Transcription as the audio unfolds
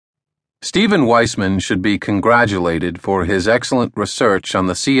Stephen Weissman should be congratulated for his excellent research on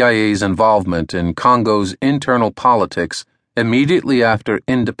the CIA's involvement in Congo's internal politics immediately after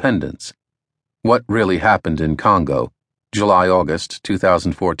independence. What really happened in Congo, July-August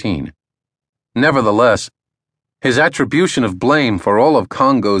 2014. Nevertheless, his attribution of blame for all of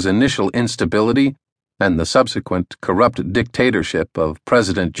Congo's initial instability and the subsequent corrupt dictatorship of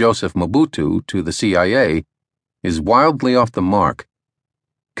President Joseph Mobutu to the CIA is wildly off the mark.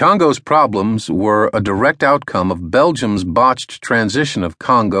 Congo's problems were a direct outcome of Belgium's botched transition of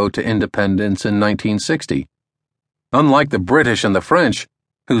Congo to independence in 1960. Unlike the British and the French,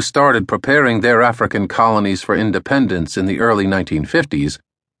 who started preparing their African colonies for independence in the early 1950s,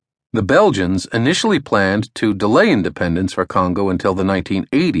 the Belgians initially planned to delay independence for Congo until the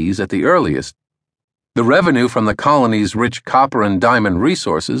 1980s at the earliest. The revenue from the colony's rich copper and diamond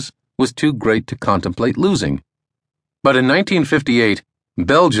resources was too great to contemplate losing. But in 1958,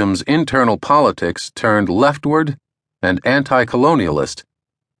 Belgium's internal politics turned leftward and anti-colonialist,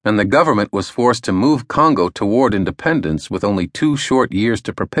 and the government was forced to move Congo toward independence with only 2 short years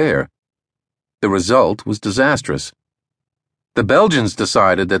to prepare. The result was disastrous. The Belgians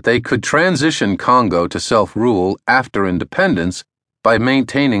decided that they could transition Congo to self-rule after independence by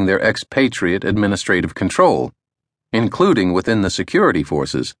maintaining their expatriate administrative control, including within the security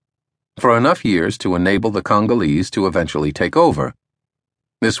forces, for enough years to enable the Congolese to eventually take over.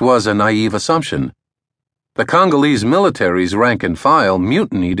 This was a naive assumption. The Congolese military's rank and file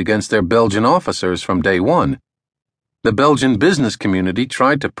mutinied against their Belgian officers from day one. The Belgian business community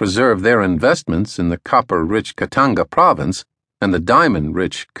tried to preserve their investments in the copper-rich Katanga province and the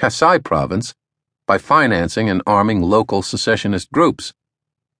diamond-rich Kasai province by financing and arming local secessionist groups.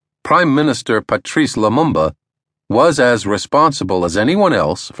 Prime Minister Patrice Lumumba was as responsible as anyone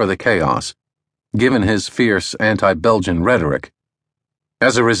else for the chaos, given his fierce anti-Belgian rhetoric.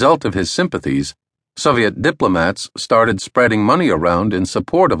 As a result of his sympathies, Soviet diplomats started spreading money around in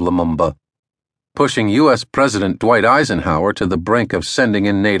support of Lumumba, pushing U.S. President Dwight Eisenhower to the brink of sending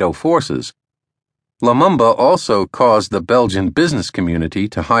in NATO forces. Lumumba also caused the Belgian business community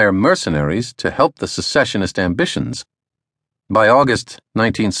to hire mercenaries to help the secessionist ambitions. By August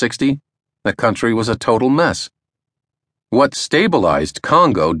 1960, the country was a total mess. What stabilized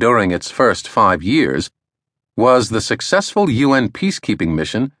Congo during its first 5 years was the successful UN peacekeeping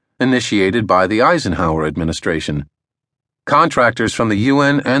mission initiated by the Eisenhower administration. Contractors from the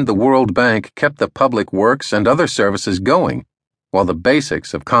UN and the World Bank kept the public works and other services going, while the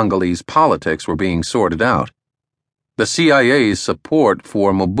basics of Congolese politics were being sorted out. The CIA's support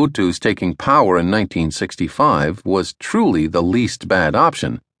for Mobutu's taking power in 1965 was truly the least bad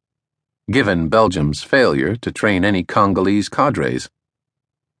option, given Belgium's failure to train any Congolese cadres.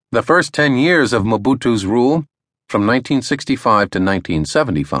 The first 10 years of Mobutu's rule, from 1965 to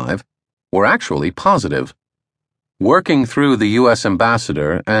 1975, were actually positive. Working through the U.S.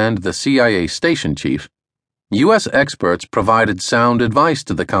 ambassador and the CIA station chief, U.S. experts provided sound advice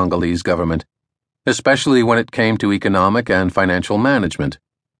to the Congolese government, especially when it came to economic and financial management.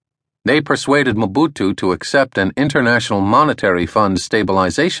 They persuaded Mobutu to accept an International Monetary Fund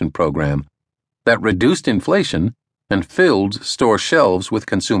stabilization program that reduced inflation and filled store shelves with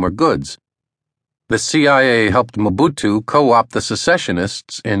consumer goods. The CIA helped Mobutu co-opt the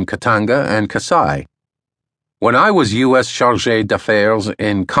secessionists in Katanga and Kasai. When I was U.S. Chargé d'Affaires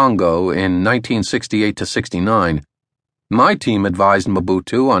in Congo in 1968-69, my team advised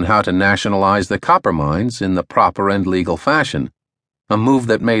Mobutu on how to nationalize the copper mines in the proper and legal fashion, a move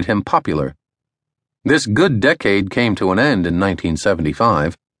that made him popular. This good decade came to an end in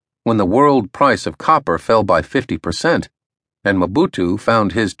 1975, when the world price of copper fell by 50%, and Mobutu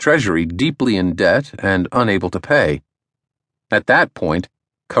found his treasury deeply in debt and unable to pay. At that point,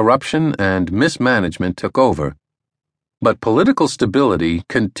 corruption and mismanagement took over. But political stability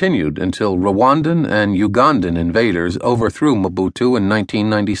continued until Rwandan and Ugandan invaders overthrew Mobutu in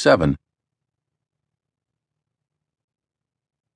 1997.